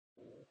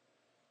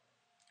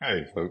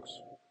Hey, folks.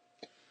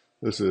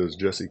 This is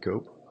Jesse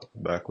Cope,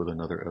 back with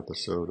another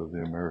episode of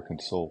the American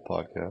Soul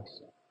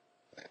Podcast.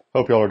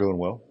 Hope y'all are doing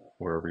well,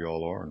 wherever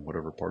y'all are and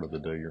whatever part of the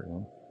day you're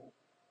in.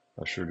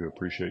 I sure do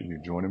appreciate you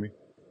joining me,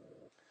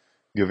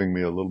 giving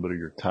me a little bit of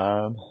your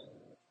time,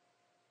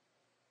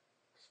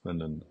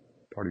 spending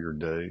part of your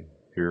day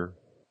here.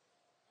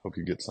 Hope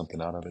you get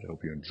something out of it.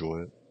 Hope you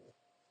enjoy it.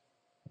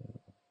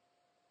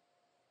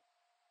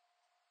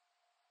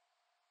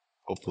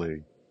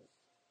 Hopefully,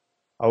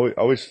 I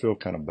always feel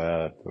kind of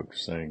bad,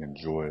 folks, saying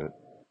enjoy it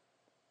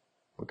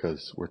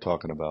because we're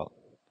talking about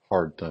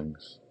hard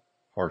things,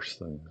 harsh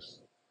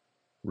things,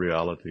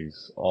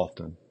 realities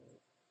often.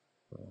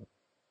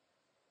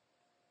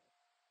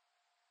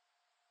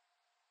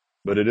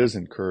 But it is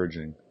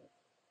encouraging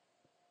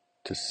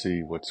to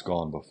see what's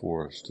gone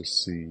before us, to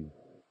see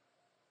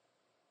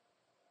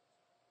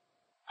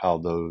how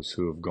those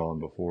who have gone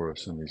before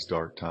us in these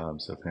dark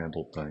times have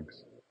handled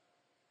things.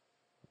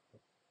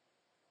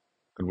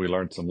 And we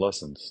learned some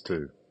lessons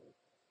too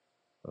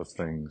of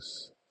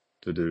things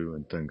to do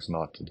and things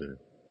not to do.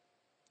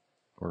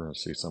 We're going to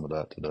see some of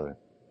that today.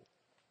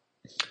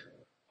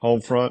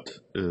 Home front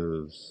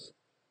is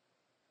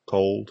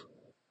cold,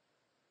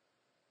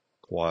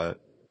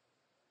 quiet.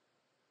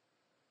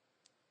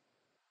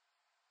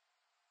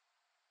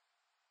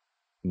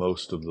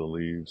 Most of the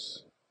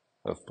leaves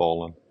have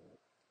fallen.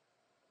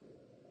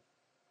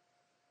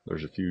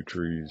 There's a few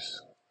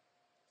trees,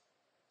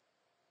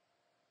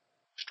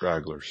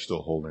 stragglers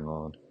still holding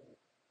on.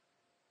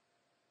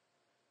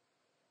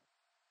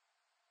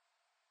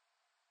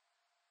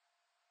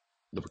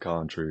 The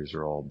pecan trees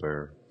are all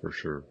bare for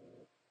sure.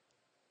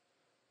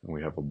 And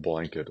we have a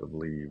blanket of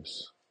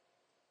leaves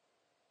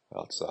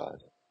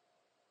outside.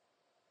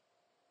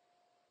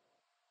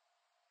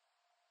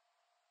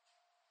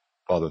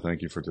 Father,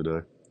 thank you for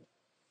today.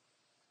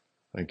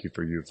 Thank you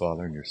for you,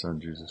 Father, and your Son,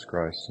 Jesus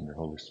Christ, and your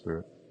Holy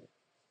Spirit.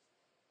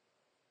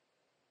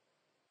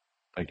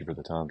 Thank you for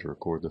the time to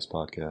record this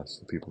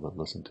podcast, the people that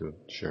listen to it,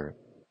 share it.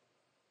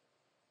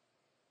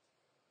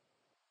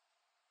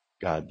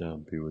 Guide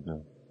them, be with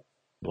them,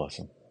 bless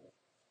them.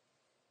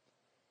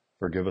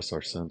 Forgive us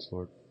our sins,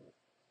 Lord.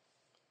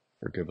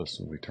 Forgive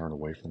us when we turn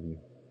away from you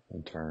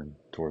and turn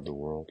toward the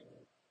world.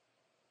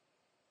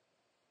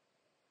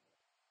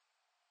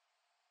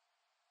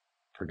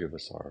 Forgive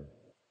us our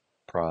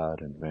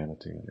pride and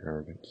vanity and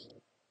arrogance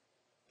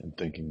and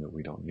thinking that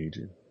we don't need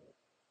you.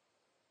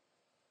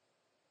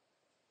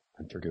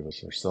 And forgive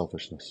us our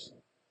selfishness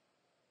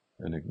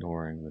and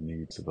ignoring the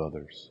needs of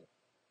others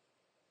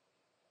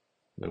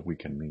that we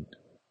can meet.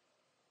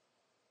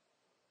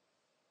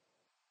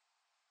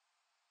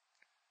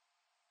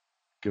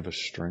 Give us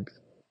strength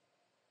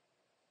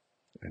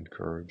and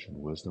courage and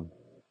wisdom,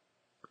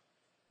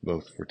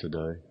 both for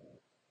today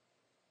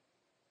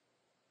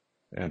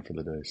and for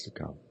the days to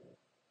come.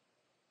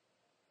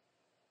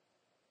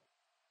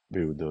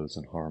 Be with those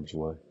in harm's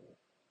way.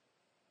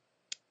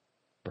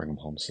 Bring them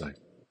home safe.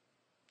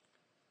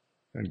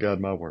 And guide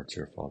my words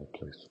here, Father,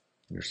 please.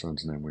 In your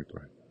Son's name we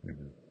pray.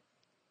 Amen.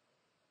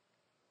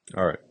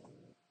 All right.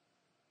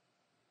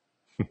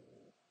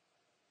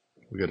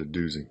 We got a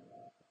doozy.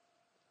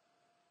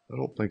 I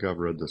don't think I've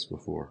read this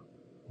before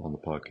on the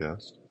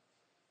podcast,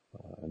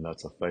 and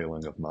that's a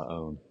failing of my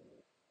own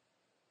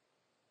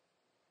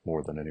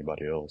more than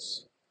anybody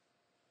else.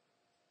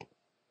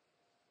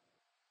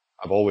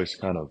 I've always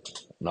kind of,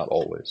 not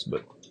always,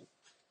 but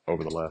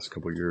over the last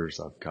couple of years,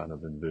 I've kind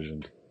of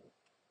envisioned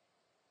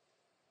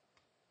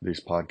these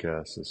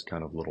podcasts as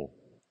kind of little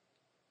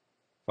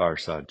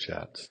fireside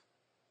chats.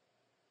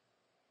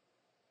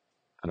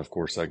 And of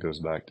course, that goes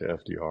back to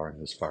FDR and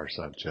his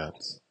fireside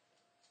chats.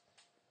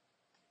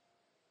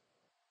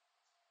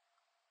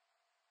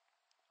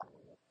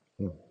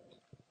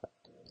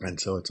 And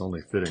so it's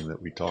only fitting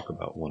that we talk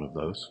about one of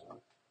those.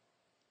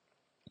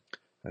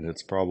 And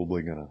it's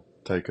probably going to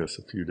take us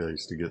a few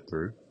days to get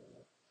through.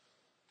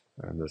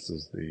 And this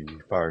is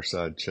the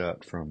fireside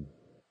chat from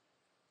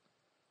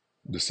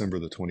December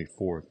the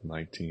 24th,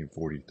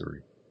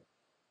 1943.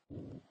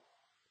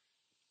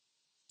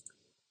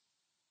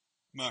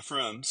 My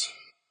friends,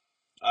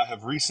 I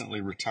have recently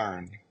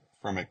returned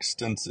from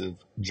extensive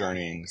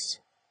journeyings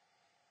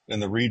in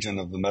the region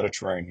of the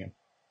Mediterranean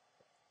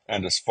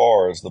and as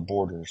far as the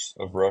borders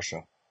of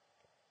Russia.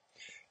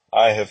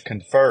 I have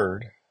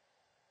conferred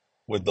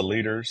with the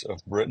leaders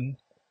of Britain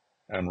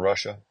and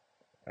Russia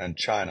and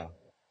China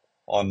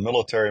on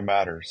military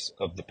matters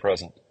of the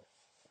present,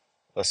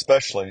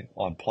 especially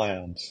on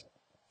plans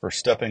for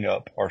stepping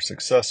up our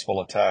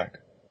successful attack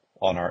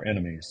on our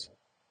enemies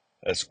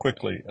as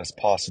quickly as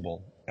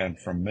possible and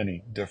from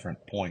many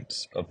different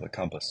points of the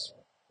compass.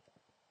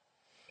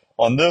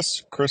 On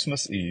this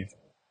Christmas Eve,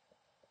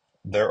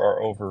 there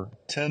are over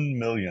 10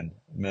 million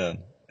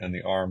men in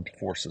the armed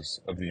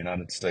forces of the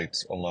United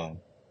States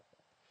alone.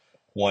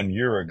 1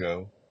 year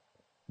ago,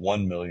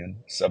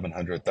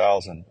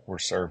 1,700,000 were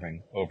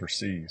serving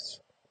overseas.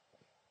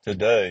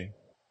 Today,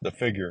 the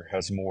figure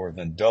has more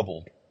than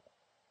doubled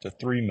to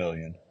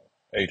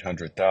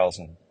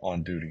 3,800,000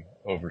 on duty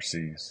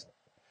overseas,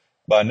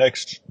 By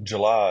next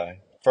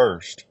July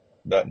 1st,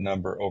 that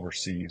number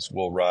overseas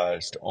will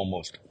rise to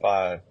almost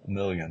 5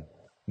 million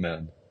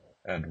men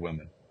and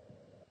women.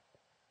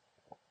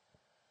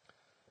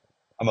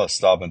 I must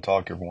stop and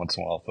talk every once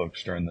in a while,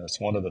 folks, during this.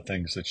 One of the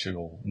things that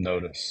you'll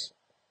notice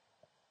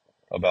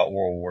about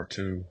World War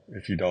II,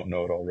 if you don't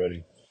know it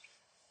already,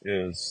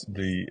 is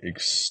the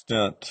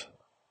extent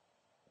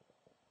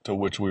to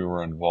which we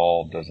were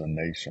involved as a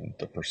nation,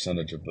 the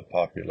percentage of the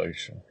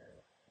population.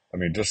 I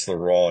mean, just the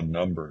raw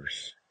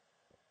numbers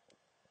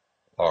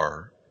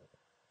are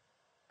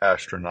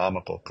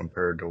astronomical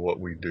compared to what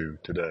we do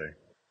today.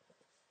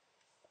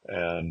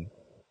 And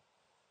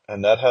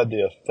and that had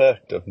the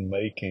effect of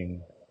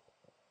making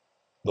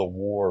the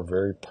war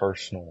very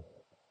personal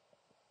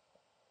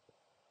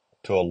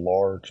to a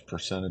large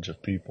percentage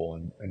of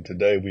people. And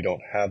today we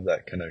don't have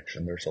that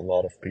connection. There's a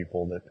lot of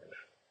people that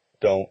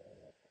don't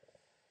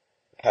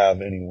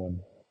have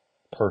anyone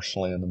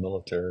personally in the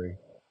military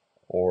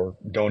or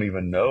don't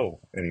even know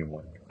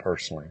anyone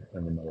personally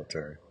in the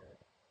military.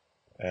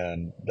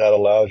 And that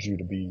allows you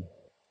to be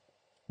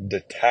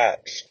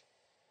detached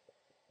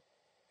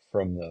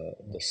from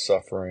the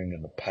suffering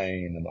and the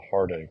pain and the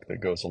heartache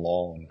that goes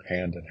along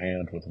hand in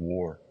hand with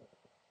war.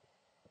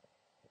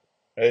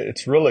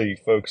 It's really,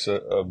 folks,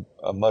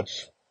 a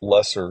much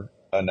lesser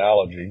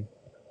analogy,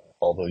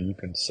 although you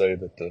can say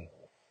that the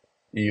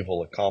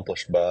evil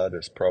accomplished by it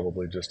is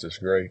probably just as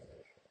great,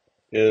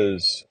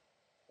 is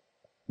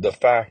the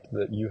fact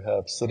that you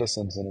have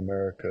citizens in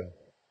America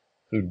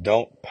who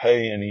don't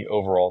pay any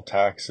overall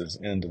taxes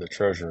into the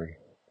Treasury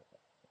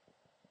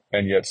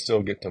and yet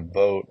still get to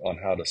vote on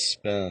how to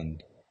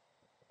spend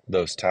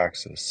those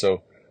taxes.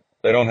 So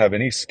they don't have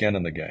any skin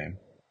in the game.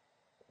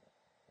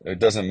 It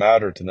doesn't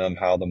matter to them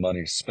how the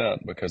money's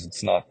spent because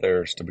it's not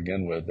theirs to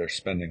begin with. They're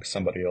spending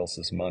somebody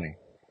else's money.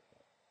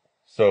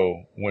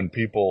 So when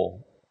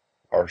people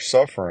are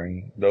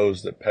suffering,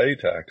 those that pay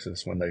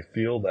taxes, when they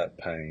feel that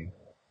pain,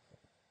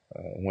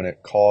 when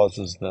it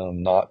causes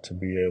them not to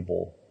be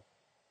able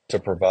to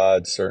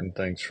provide certain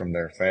things from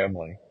their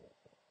family,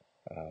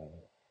 uh,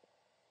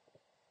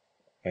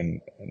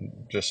 and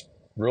just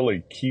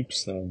really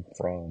keeps them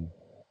from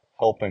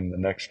helping the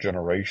next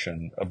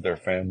generation of their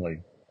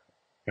family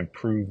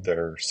improve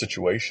their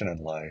situation in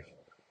life.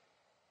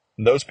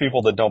 And those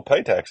people that don't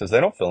pay taxes, they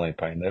don't feel any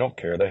pain. They don't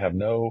care. They have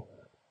no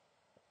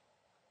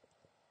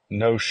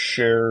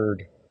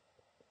shared,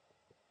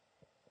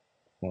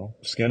 well,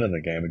 skin in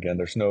the game. Again,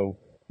 there's no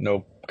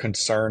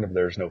concern of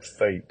theirs, no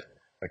fate.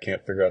 I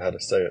can't figure out how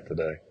to say it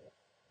today.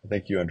 I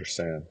think you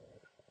understand.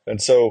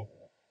 And so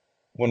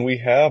when we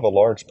have a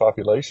large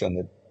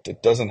population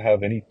that doesn't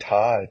have any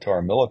tie to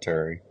our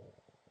military,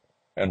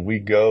 and we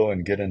go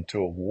and get into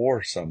a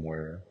war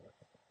somewhere,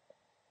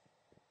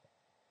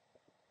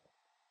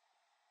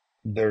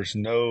 there's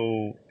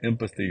no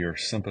empathy or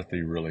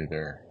sympathy really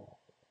there,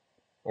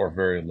 or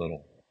very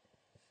little.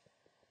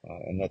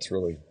 And that's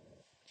really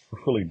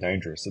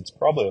dangerous. It's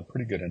probably a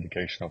pretty good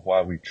indication of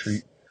why we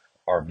treat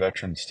our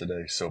veterans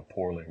today so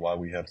poorly, why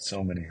we have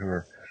so many who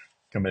are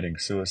committing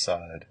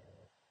suicide,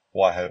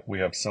 why we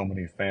have so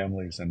many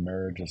families and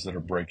marriages that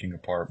are breaking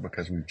apart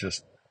because we've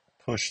just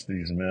pushed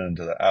these men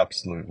to the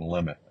absolute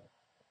limit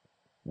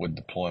with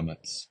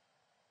deployments,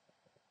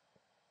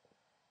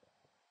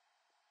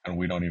 and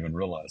we don't even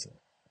realize it,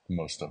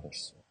 most of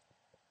us.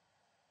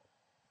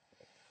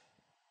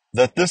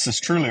 That this is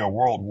truly a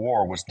world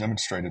war was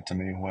demonstrated to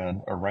me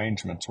when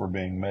arrangements were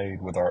being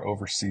made with our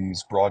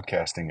overseas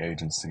broadcasting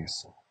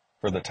agencies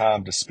for the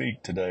time to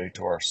speak today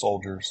to our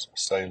soldiers,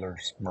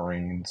 sailors,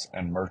 marines,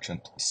 and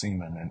merchant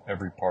seamen in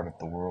every part of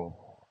the world.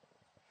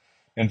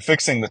 In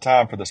fixing the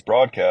time for this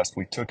broadcast,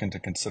 we took into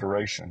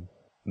consideration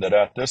that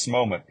at this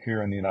moment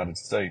here in the United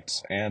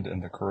States and in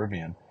the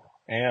Caribbean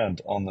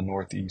and on the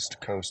northeast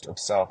coast of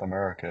South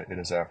America, it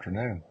is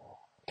afternoon.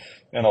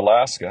 In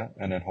Alaska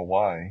and in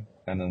Hawaii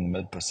and in the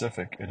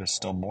mid-Pacific, it is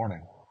still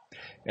morning.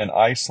 In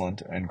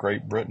Iceland and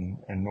Great Britain,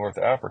 in North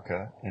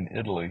Africa, in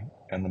Italy,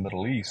 and the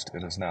Middle East,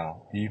 it is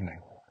now evening.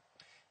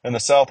 In the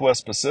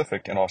Southwest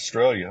Pacific, in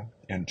Australia,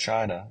 in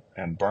China,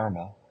 and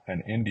Burma,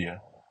 and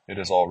India, it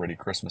is already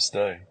Christmas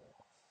Day.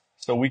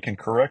 So we can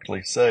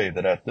correctly say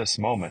that at this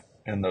moment,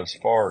 in those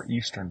far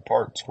eastern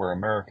parts where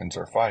Americans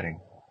are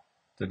fighting,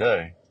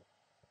 today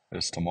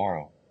is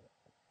tomorrow.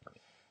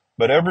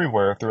 But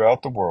everywhere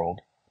throughout the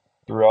world,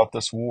 throughout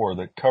this war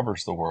that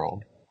covers the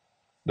world,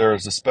 there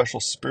is a special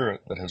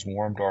spirit that has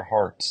warmed our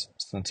hearts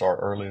since our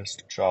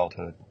earliest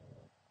childhood.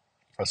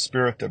 A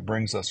spirit that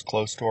brings us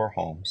close to our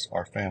homes,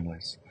 our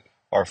families,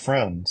 our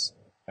friends,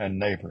 and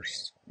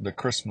neighbors. The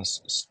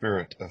Christmas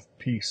spirit of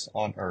peace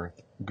on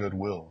earth,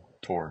 goodwill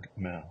toward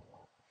men.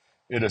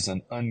 It is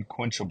an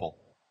unquenchable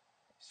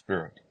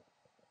spirit.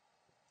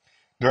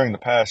 During the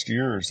past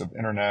years of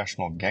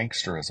international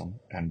gangsterism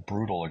and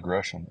brutal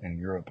aggression in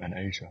Europe and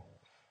Asia,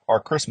 our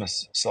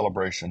Christmas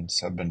celebrations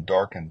have been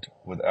darkened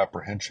with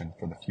apprehension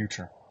for the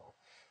future.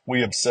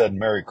 We have said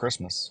Merry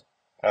Christmas,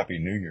 Happy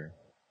New Year,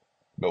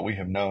 but we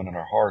have known in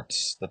our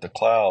hearts that the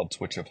clouds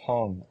which have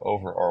hung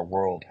over our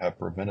world have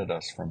prevented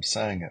us from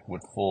saying it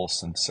with full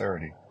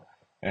sincerity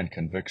and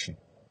conviction.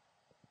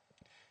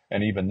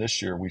 And even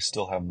this year, we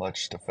still have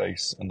much to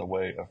face in the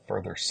way of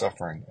further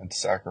suffering and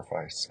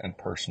sacrifice and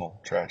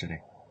personal tragedy.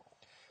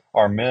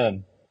 Our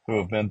men who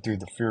have been through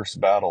the fierce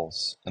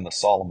battles in the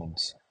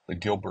Solomons, the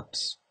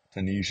Gilberts,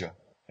 Tunisia,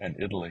 and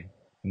Italy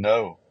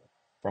know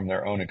from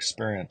their own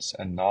experience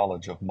and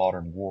knowledge of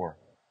modern war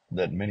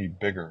that many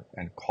bigger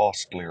and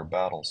costlier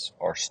battles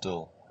are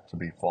still to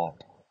be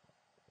fought.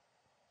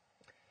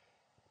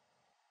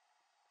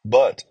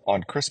 But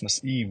on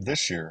Christmas Eve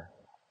this year,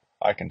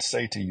 I can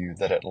say to you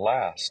that at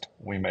last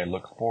we may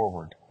look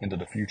forward into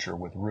the future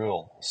with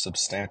real,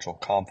 substantial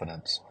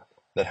confidence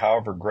that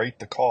however great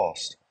the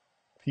cost,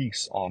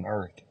 peace on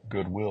earth,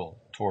 goodwill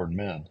toward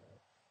men,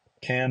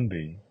 can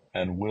be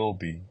and will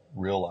be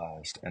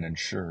realized and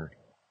ensured.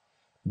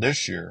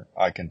 This year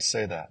I can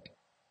say that.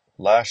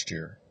 Last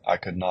year I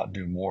could not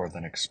do more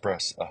than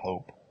express a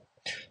hope.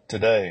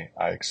 Today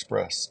I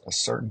express a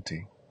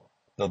certainty,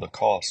 though the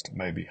cost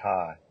may be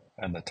high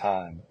and the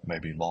time may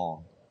be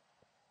long.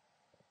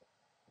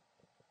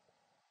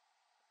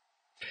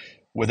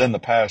 Within the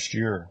past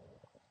year,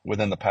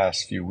 within the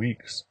past few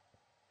weeks,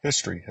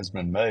 history has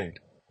been made,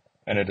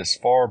 and it is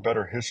far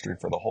better history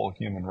for the whole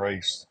human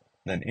race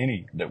than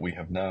any that we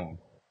have known,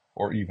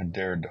 or even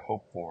dared to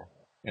hope for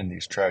in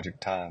these tragic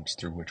times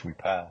through which we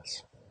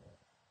pass.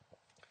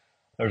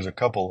 There's a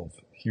couple of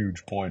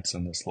huge points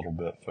in this little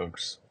bit,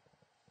 folks.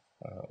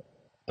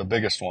 The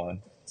biggest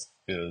one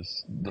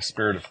is the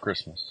spirit of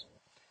Christmas.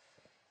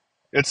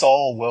 It's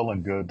all well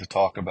and good to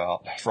talk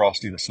about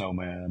Frosty the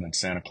Snowman and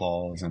Santa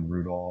Claus and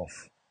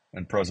Rudolph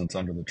and presents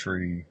under the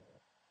tree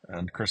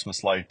and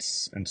Christmas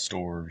lights in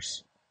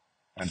stores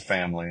and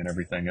family and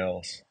everything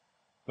else.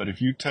 But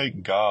if you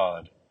take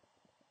God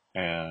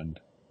and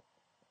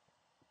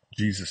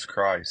Jesus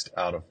Christ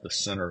out of the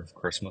center of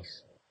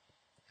Christmas,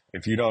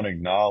 if you don't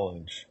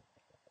acknowledge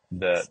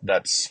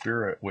that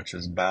spirit which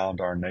has bound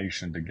our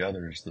nation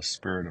together is the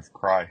spirit of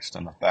Christ,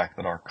 and the fact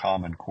that our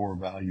common core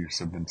values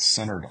have been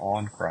centered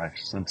on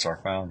Christ since our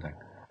founding,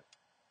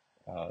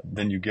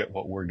 then you get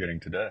what we're getting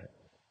today.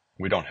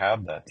 We don't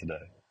have that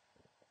today.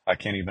 I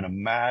can't even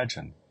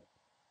imagine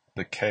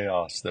the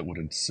chaos that would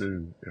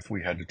ensue if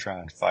we had to try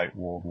and fight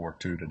World War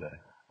II today.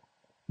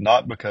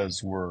 Not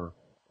because we're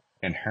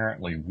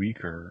inherently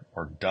weaker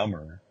or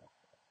dumber,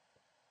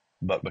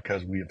 but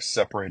because we have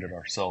separated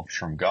ourselves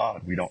from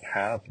God. We don't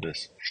have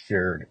this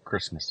shared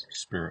Christmas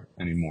spirit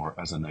anymore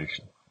as a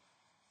nation.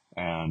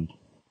 And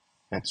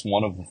it's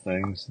one of the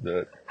things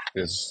that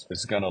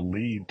is going to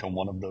lead to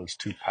one of those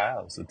two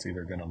paths. It's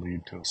either going to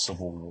lead to a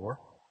civil war,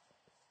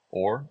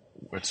 or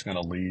it's going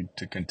to lead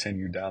to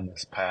continue down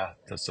this path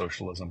to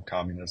socialism,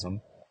 communism,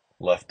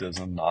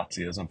 leftism,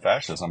 Nazism,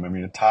 fascism. I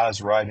mean, it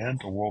ties right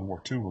into World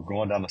War II. We're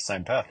going down the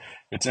same path.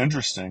 It's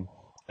interesting.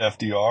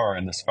 FDR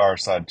in this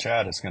fireside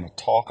chat is going to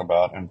talk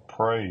about and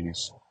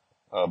praise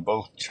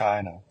both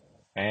China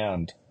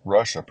and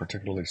Russia,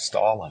 particularly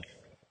Stalin.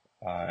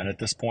 And at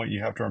this point,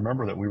 you have to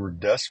remember that we were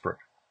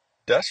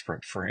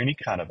desperate for any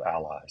kind of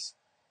allies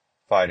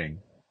fighting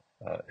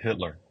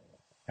Hitler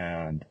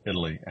and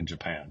Italy and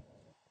Japan.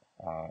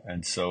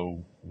 And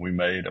so we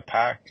made a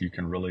pact, you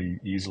can really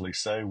easily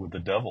say, with the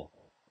devil,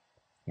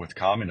 with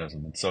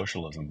communism and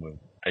socialism, with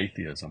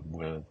atheism,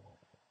 with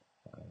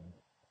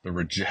the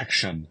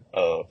rejection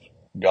of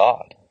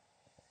God.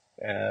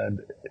 And,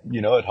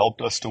 it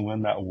helped us to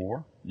win that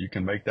war. You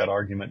can make that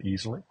argument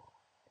easily.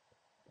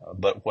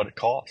 But what it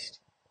cost,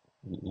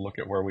 look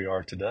at where we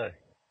are today.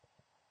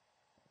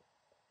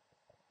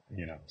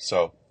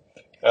 So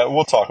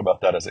we'll talk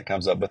about that as it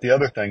comes up. But the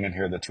other thing in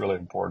here that's really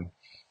important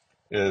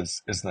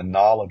is the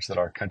knowledge that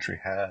our country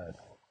had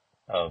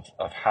of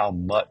how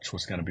much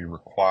was going to be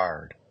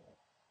required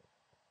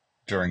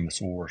during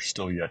this war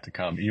still yet to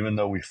come. Even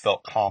though we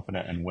felt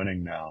confident in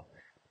winning now,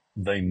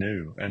 they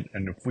knew. And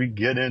if we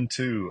get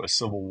into a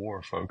civil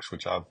war, folks,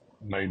 which I've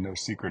made no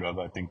secret of,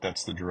 I think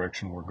that's the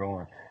direction we're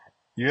going.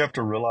 You have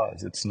to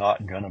realize it's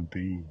not going to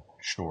be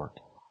short.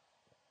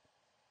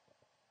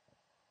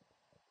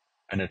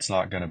 And it's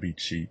not going to be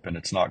cheap, and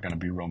it's not going to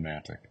be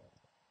romantic.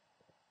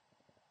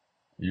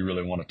 You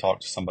really want to talk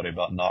to somebody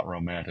about not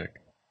romantic,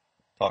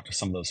 talk to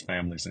some of those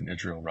families in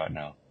Israel right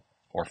now.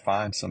 Or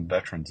find some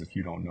veterans if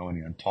you don't know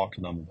any and talk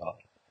to them about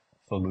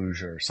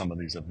Fallujah or some of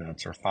these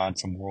events, or find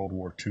some World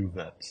War II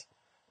vets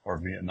or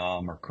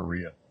Vietnam or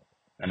Korea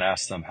and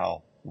ask them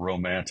how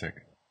romantic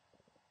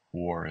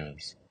war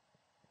is.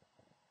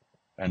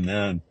 And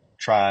then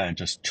try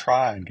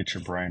and get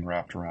your brain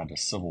wrapped around a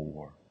civil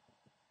war.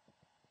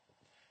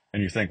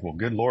 And you think, well,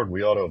 good Lord,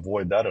 we ought to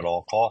avoid that at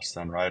all costs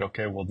then, right?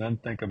 Okay, well then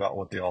think about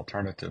what the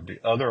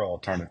other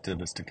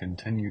alternative is to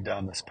continue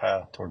down this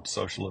path towards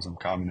socialism,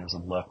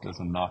 communism,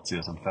 leftism,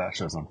 Nazism,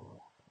 fascism.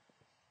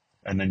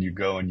 And then you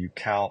go and you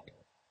count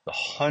the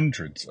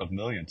hundreds of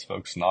millions,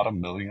 folks, not a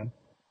million,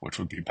 which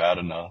would be bad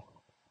enough,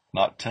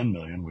 not 10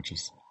 million, which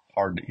is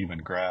hard to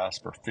even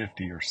grasp, or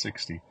 50 or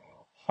 60,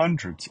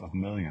 hundreds of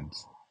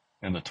millions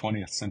in the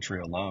 20th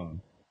century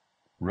alone,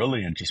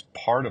 really in just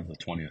part of the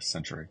 20th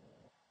century,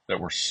 that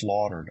were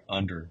slaughtered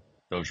under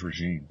those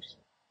regimes.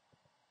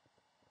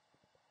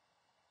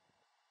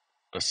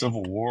 A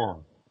civil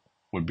war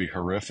would be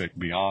horrific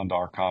beyond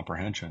our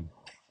comprehension,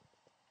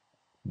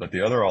 but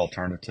the other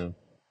alternative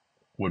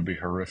would be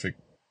horrific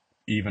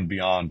even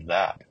beyond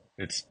that.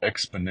 It's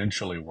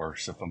exponentially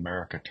worse if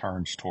America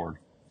turns toward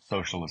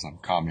socialism,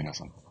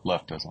 communism,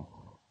 leftism.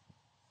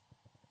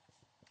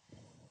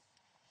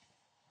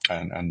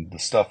 And the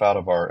stuff out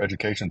of our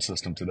education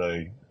system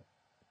today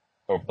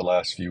over the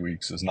last few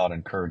weeks is not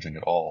encouraging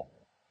at all.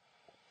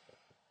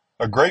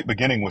 A great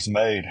beginning was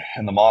made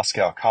in the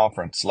Moscow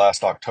conference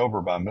last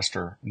October by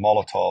Mr.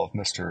 Molotov,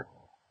 Mr.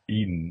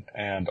 Eden,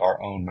 and our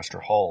own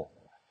Mr. Hull.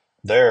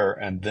 There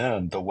and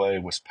then the way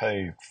was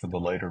paved for the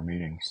later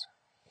meetings.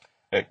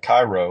 At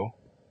Cairo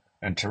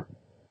and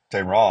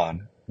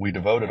Tehran, we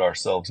devoted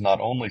ourselves not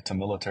only to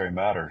military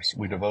matters,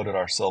 we devoted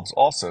ourselves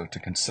also to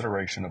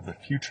consideration of the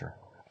future,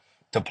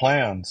 to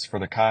plans for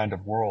the kind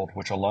of world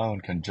which alone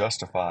can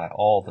justify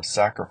all the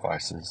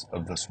sacrifices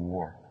of this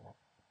war.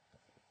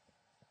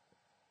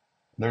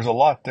 There's a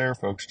lot there,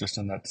 folks, just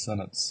in that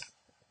sentence.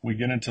 We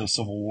get into a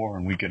civil war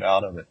and we get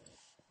out of it.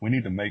 We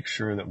need to make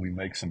sure that we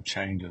make some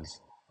changes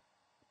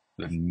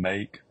that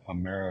make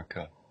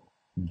America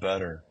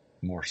better,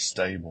 more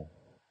stable,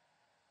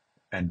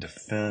 and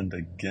defend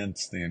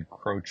against the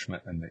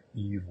encroachment and the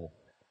evil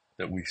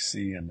that we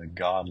see in the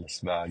godless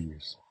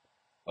values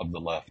of the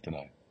left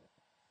today.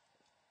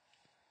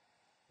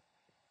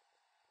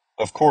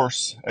 Of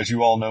course, as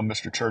you all know,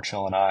 Mr.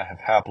 Churchill and I have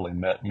happily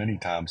met many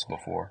times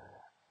before,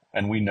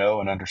 and we know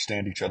and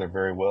understand each other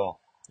very well.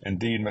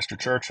 Indeed, Mr.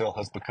 Churchill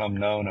has become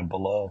known and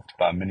beloved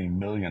by many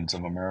millions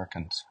of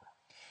Americans,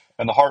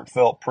 and the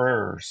heartfelt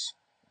prayers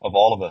of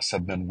all of us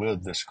have been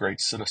with this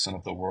great citizen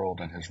of the world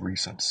in his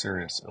recent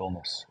serious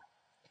illness.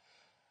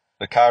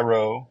 The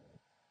Cairo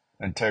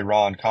and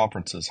Tehran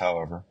conferences,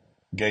 however,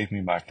 gave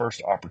me my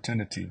first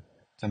opportunity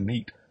to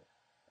meet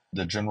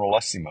the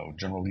Generalissimo,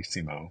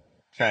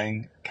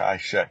 Chiang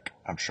Kai-shek,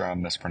 I'm sure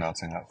I'm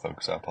mispronouncing that,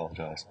 folks, I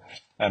apologize,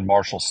 and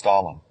Marshal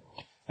Stalin,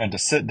 and to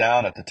sit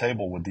down at the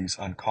table with these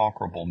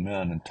unconquerable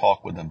men and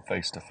talk with them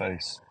face to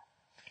face.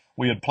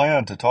 We had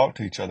planned to talk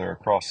to each other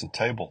across the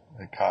table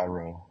at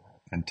Cairo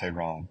and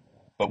Tehran,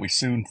 but we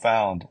soon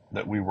found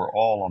that we were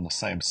all on the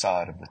same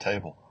side of the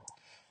table.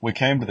 We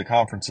came to the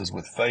conferences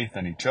with faith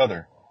in each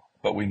other,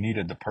 but we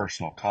needed the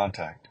personal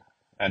contact,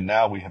 and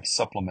now we have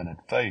supplemented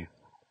faith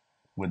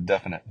with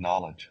definite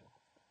knowledge.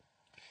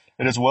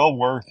 It is well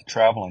worth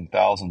traveling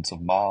thousands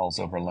of miles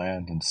over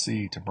land and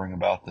sea to bring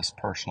about this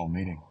personal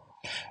meeting,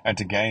 and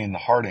to gain the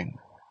hearty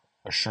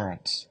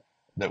assurance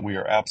that we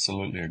are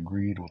absolutely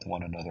agreed with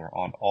one another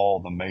on all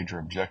the major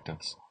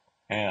objectives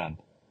and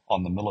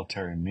on the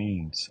military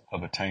means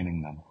of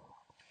attaining them.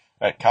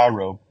 At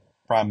Cairo,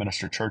 Prime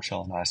Minister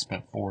Churchill and I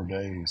spent 4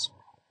 days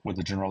with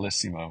the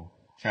Generalissimo,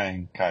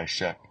 Chiang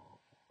Kai-shek.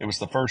 It was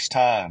the first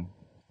time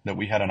that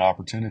we had an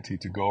opportunity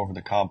to go over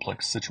the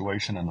complex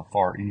situation in the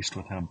Far East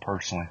with him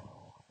personally.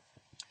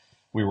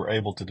 We were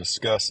able to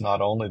discuss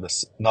not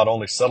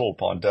only settle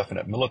upon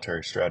definite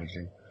military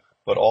strategy,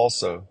 but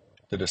also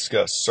to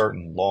discuss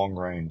certain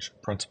long-range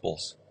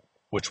principles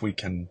which we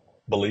can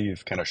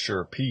believe can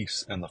assure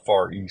peace in the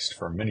Far East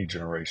for many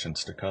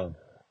generations to come.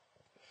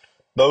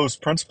 Those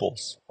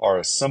principles are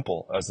as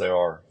simple as they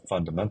are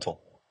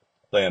fundamental.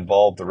 They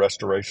involve the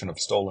restoration of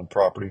stolen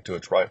property to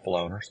its rightful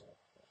owners,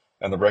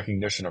 and the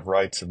recognition of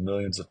rights of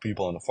millions of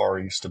people in the Far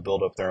East to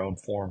build up their own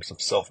forms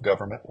of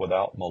self-government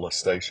without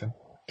molestation.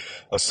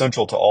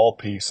 Essential to all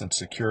peace and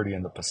security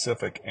in the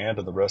Pacific and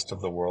in the rest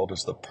of the world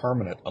is the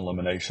permanent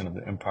elimination of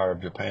the Empire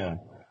of Japan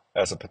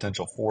as a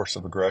potential force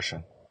of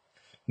aggression.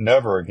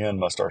 Never again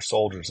must our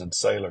soldiers and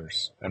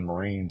sailors and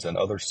Marines and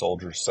other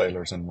soldiers,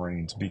 sailors, and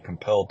Marines be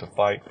compelled to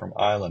fight from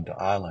island to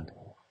island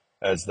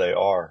as they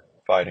are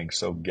fighting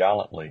so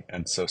gallantly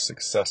and so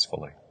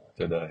successfully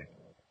today.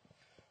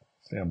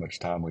 See how much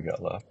time we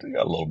got left. We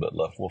got a little bit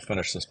left. We'll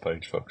finish this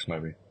page, folks,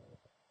 maybe.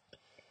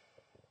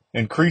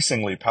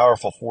 Increasingly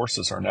powerful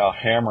forces are now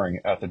hammering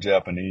at the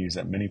Japanese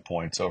at many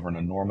points over an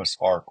enormous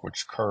arc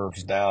which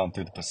curves down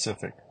through the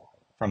Pacific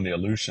from the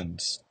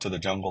Aleutians to the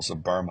jungles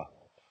of Burma.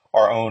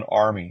 Our own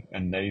Army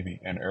and Navy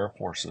and Air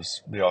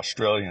Forces, the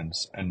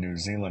Australians and New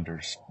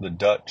Zealanders, the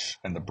Dutch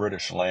and the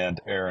British land,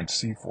 air, and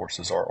sea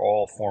forces are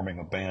all forming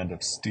a band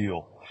of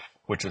steel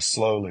which is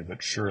slowly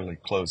but surely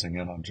closing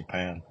in on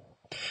Japan.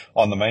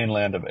 On the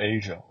mainland of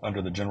Asia,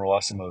 under the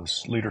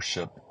Generalissimo's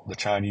leadership, the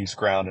Chinese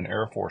ground and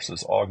air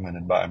forces,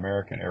 augmented by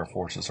American air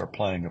forces, are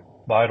playing a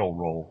vital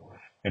role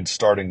in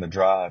starting the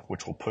drive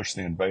which will push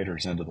the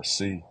invaders into the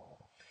sea.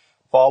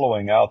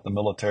 Following out the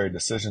military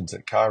decisions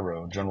at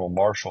Cairo, General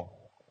Marshall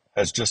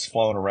has just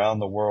flown around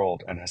the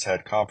world and has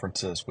had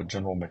conferences with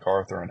General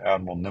MacArthur and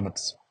Admiral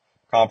Nimitz,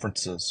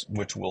 conferences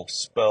which will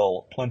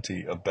spell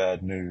plenty of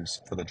bad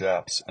news for the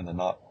Japs in the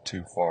not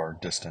too far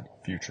distant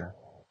future.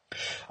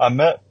 I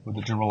met with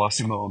the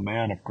Generalissimo, a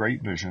man of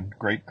great vision,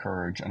 great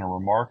courage, and a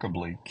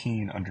remarkably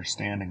keen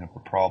understanding of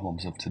the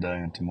problems of today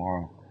and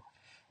tomorrow.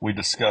 We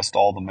discussed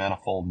all the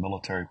manifold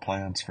military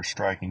plans for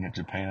striking at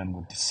Japan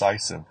with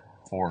decisive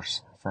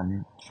force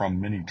from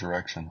many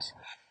directions,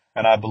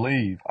 and I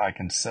believe I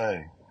can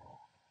say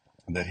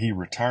that he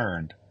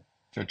returned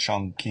to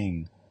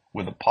Chongqing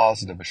with a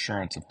positive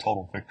assurance of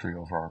total victory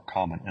over our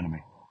common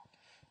enemy.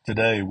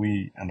 Today,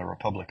 we and the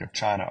Republic of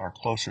China are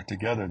closer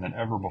together than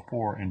ever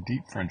before in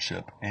deep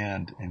friendship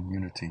and in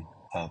unity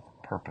of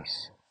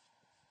purpose.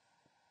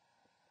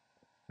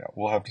 Yeah,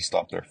 we'll have to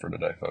stop there for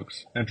today,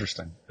 folks.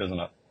 Interesting, isn't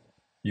it?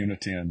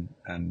 Unity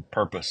and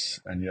purpose,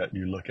 and yet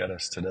you look at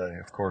us today.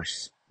 Of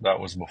course, that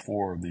was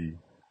before the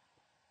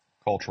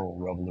Cultural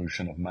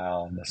Revolution of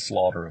Mao and the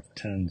slaughter of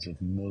tens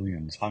of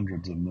millions,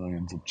 hundreds of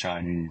millions of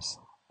Chinese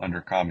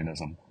under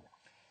communism,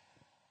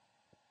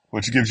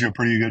 which gives you a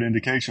pretty good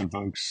indication,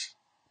 folks.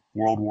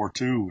 World War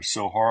II was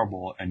so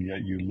horrible, and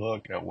yet you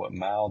look at what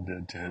Mao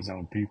did to his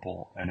own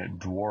people, and it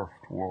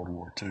dwarfed World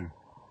War II,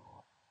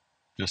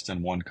 just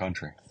in one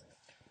country.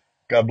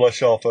 God bless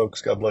y'all,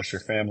 folks. God bless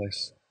your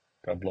families.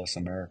 God bless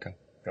America.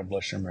 God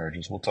bless your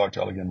marriages. We'll talk to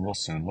y'all again real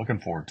soon. Looking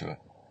forward to it.